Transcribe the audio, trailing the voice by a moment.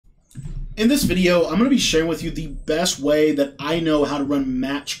In this video, I'm going to be sharing with you the best way that I know how to run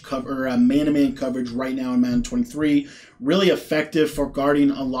match cover, man-to-man coverage right now in Madden 23. Really effective for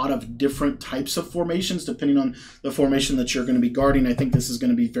guarding a lot of different types of formations, depending on the formation that you're going to be guarding. I think this is going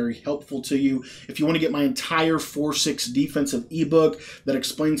to be very helpful to you. If you want to get my entire 4-6 defensive ebook that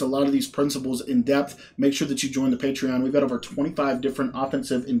explains a lot of these principles in depth, make sure that you join the Patreon. We've got over 25 different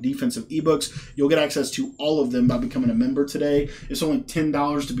offensive and defensive ebooks. You'll get access to all of them by becoming a member today. It's only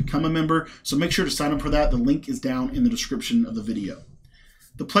 $10 to become a member, so make sure to sign up for that. The link is down in the description of the video.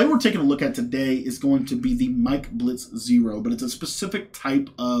 The play we're taking a look at today is going to be the Mike Blitz 0, but it's a specific type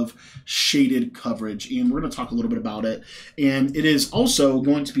of shaded coverage, and we're going to talk a little bit about it. And it is also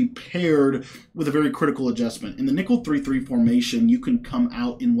going to be paired with a very critical adjustment. In the nickel 3-3 formation, you can come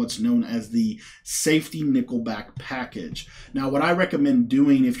out in what's known as the safety nickelback package. Now, what I recommend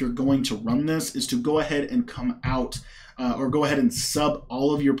doing if you're going to run this is to go ahead and come out or go ahead and sub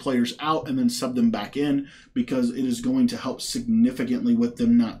all of your players out and then sub them back in, because it is going to help significantly with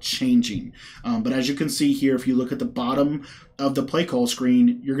them not changing. But as you can see here, if you look at the bottom of the play call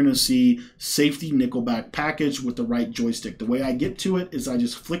screen, you're going to see safety nickelback package with the right joystick. The way I get to it is I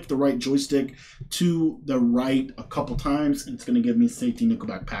just flick the right joystick to the right a couple times, and it's going to give me safety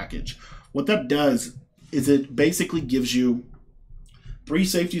nickelback package. What that does is it basically gives you 3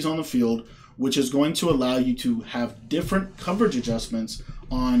 safeties on the field, which is going to allow you to have different coverage adjustments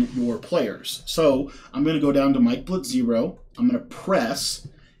on your players. So I'm going to go down to Mike Blitz 0. I'm going to press,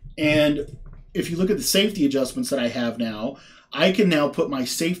 and if you look at the safety adjustments that I have now, I can now put my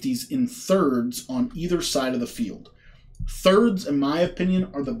safeties in thirds on either side of the field. Thirds, in my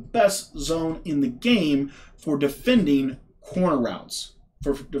opinion, are the best zone in the game for defending corner routes.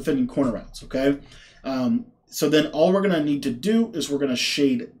 Okay? So then all we're going to need to do is we're going to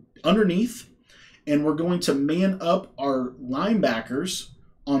shade underneath, and we're going to man up our linebackers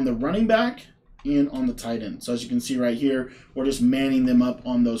on the running back and on the tight end. So as you can see right here, we're just manning them up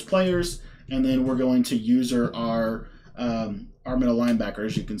on those players, and then we're going to use our middle linebacker,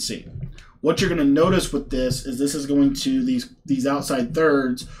 as you can see. What you're going to notice with this is this is going to, these outside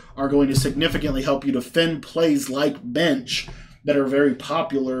thirds are going to significantly help you defend plays like bench that are very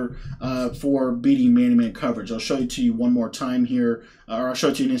popular for beating man-to-man coverage. I'll show it to you one more time here, or I'll show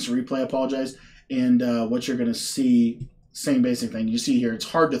it to you in instant replay, I apologize. And what you're going to see, same basic thing. You see here, it's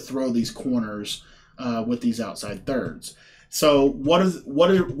hard to throw these corners with these outside thirds. So what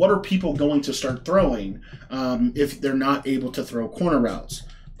are people going to start throwing if they're not able to throw corner routes?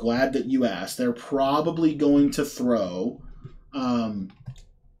 Glad that you asked. They're probably going to throw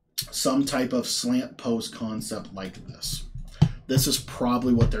some type of slant post concept like this. This is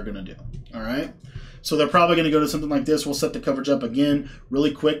probably what they're going to do, all right? So they're probably going to go to something like this. We'll set the coverage up again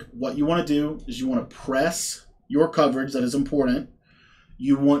really quick. What you want to do is you want to press your coverage. That is important.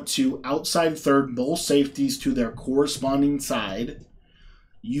 You want to outside third both safeties to their corresponding side.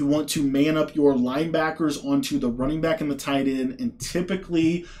 You want to man up your linebackers onto the running back and the tight end. And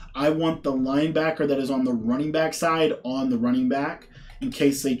typically, I want the linebacker that is on the running back side on the running back in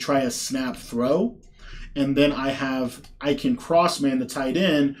case they try a snap throw. And then I can cross-man the tight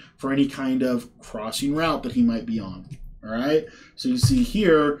end for any kind of crossing route that he might be on. All right? So you see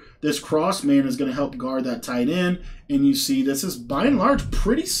here, this cross-man is going to help guard that tight end. And you see this is, by and large,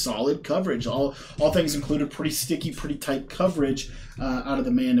 pretty solid coverage. All things included, pretty sticky, pretty tight coverage out of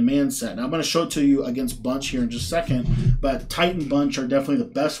the man-to-man set. Now, I'm going to show it to you against bunch here in just a second. But tight and bunch are definitely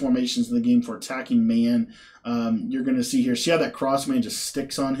the best formations in the game for attacking man. You're going to see here, see how that cross-man just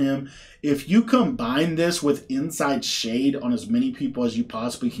sticks on him? If you combine this with inside shade on as many people as you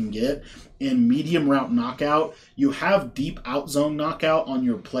possibly can get, in medium route knockout, you have deep out zone knockout on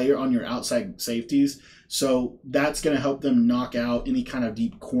your player, on your outside safeties. So that's going to help them knock out any kind of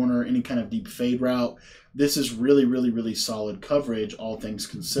deep corner, any kind of deep fade route. This is really, really, really solid coverage, all things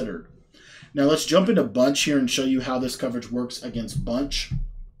considered. Now let's jump into bunch here and show you how this coverage works against bunch.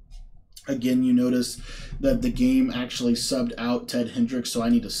 Again, you notice that the game actually subbed out Ted Hendricks, so I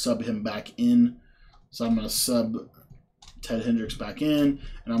need to sub him back in. So I'm going to sub Ted Hendricks back in,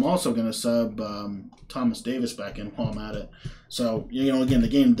 and I'm also going to sub Thomas Davis back in while I'm at it. So, you know, again, the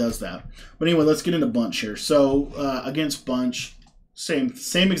game does that. But anyway, let's get into bunch here. So against bunch,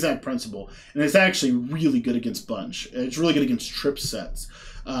 same exact principle, and it's actually really good against bunch. It's really good against trip sets.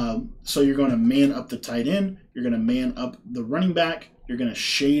 So you're going to man up the tight end, you're going to man up the running back, you're going to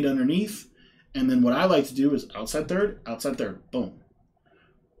shade underneath, and then what I like to do is outside third, boom.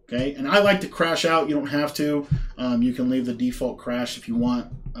 Okay, and I like to crash out. You don't have to. You can leave the default crash if you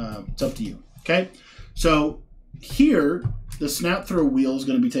want. It's up to you. Okay, so here the snap throw wheel is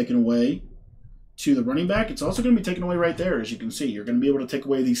going to be taken away to the running back, it's also going to be taken away right there, as you can see. You're going to be able to take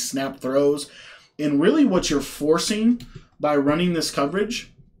away these snap throws. And really what you're forcing by running this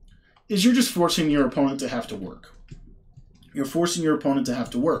coverage is you're just forcing your opponent to have to work. You're forcing your opponent to have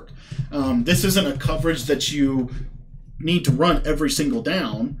to work. This isn't a coverage that you need to run every single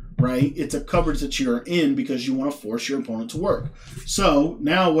down, right? It's a coverage that you're in because you want to force your opponent to work. So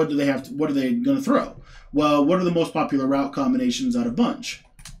now what are they going to throw? Well, what are the most popular route combinations out of bunch?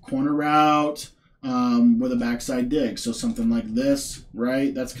 Corner route with a backside dig. So something like this,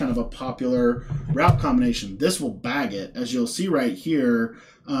 right? That's kind of a popular route combination. This will bag it, as you'll see right here.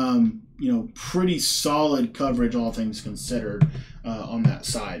 You know, pretty solid coverage, all things considered, on that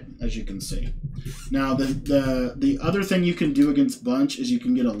side, as you can see. Now, the other thing you can do against bunch is you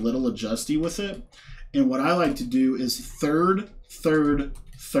can get a little adjusty with it. And what I like to do is third, third,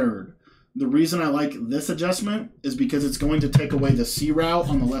 third. The reason I like this adjustment is because it's going to take away the C route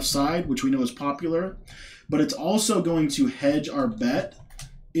on the left side, which we know is popular, but it's also going to hedge our bet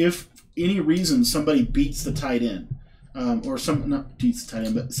if any reason somebody beats the tight end. Or not beats the tight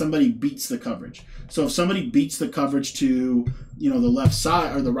end, but somebody beats the coverage. So if somebody beats the coverage to, you know, the left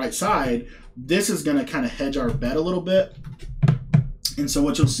side or the right side, this is going to kind of hedge our bet a little bit. And so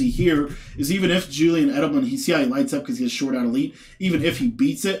what you'll see here is even if Julian Edelman, you see how he lights up because he has short out elite, even if he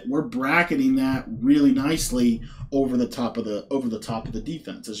beats it, we're bracketing that really nicely over the top of the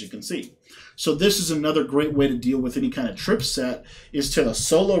defense, as you can see. So this is another great way to deal with any kind of trip set, is to the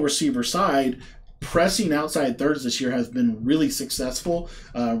solo receiver side. Pressing outside thirds this year has been really successful,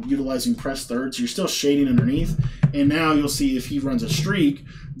 utilizing press thirds. You're still shading underneath, and now you'll see if he runs a streak,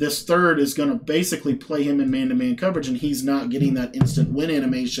 this third is going to basically play him in man-to-man coverage, and he's not getting that instant win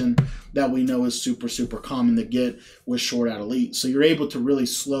animation that we know is super, super common to get with short out elite. So you're able to really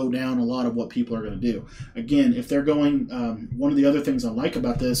slow down a lot of what people are going to do. Again, if they're going, one of the other things I like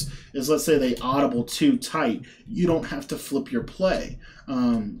about this is, let's say they audible too tight, you don't have to flip your play.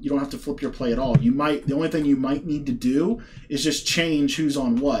 You don't have to flip your play at all. The only thing you might need to do is just change who's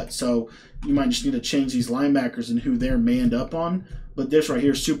on what. So you might just need to change these linebackers and who they're manned up on. But this right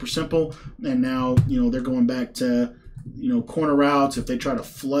here is super simple. And now, you know, they're going back to, you know, corner routes. If they try to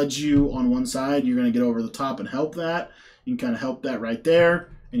flood you on one side, you're going to get over the top and help that. You can kind of help that right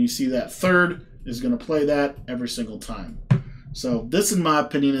there. And you see that third is going to play that every single time. So this, in my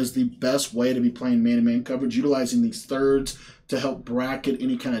opinion, is the best way to be playing man-to-man coverage, utilizing these thirds to help bracket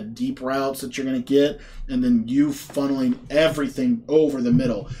any kind of deep routes that you're going to get, and then you funneling everything over the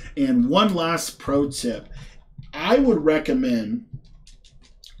middle. And one last pro tip, I would recommend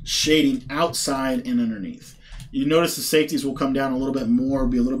shading outside and underneath. You notice the safeties will come down a little bit more,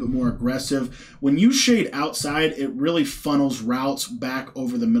 be a little bit more aggressive. When you shade outside, it really funnels routes back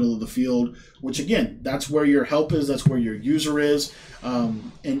over the middle of the field, which again, that's where your help is, that's where your user is.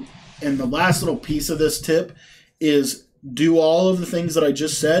 And the last little piece of this tip is do all of the things that I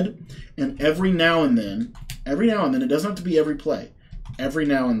just said, and every now and then, it doesn't have to be every play, every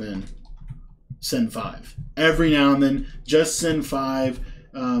now and then, send 5. Every now and then, just send 5.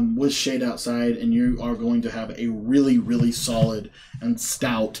 With shade outside, and you are going to have a really, really solid and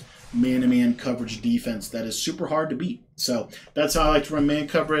stout man-to-man coverage defense that is super hard to beat. So that's how I like to run man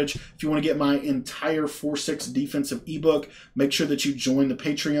coverage. If you want to get my entire 4-6 defensive ebook, make sure that you join the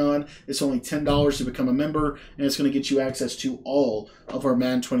Patreon. It's only $10 to become a member, and it's going to get you access to all of our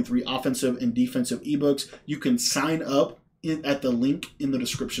Madden 23 offensive and defensive ebooks. You can sign up at the link in the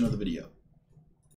description of the video.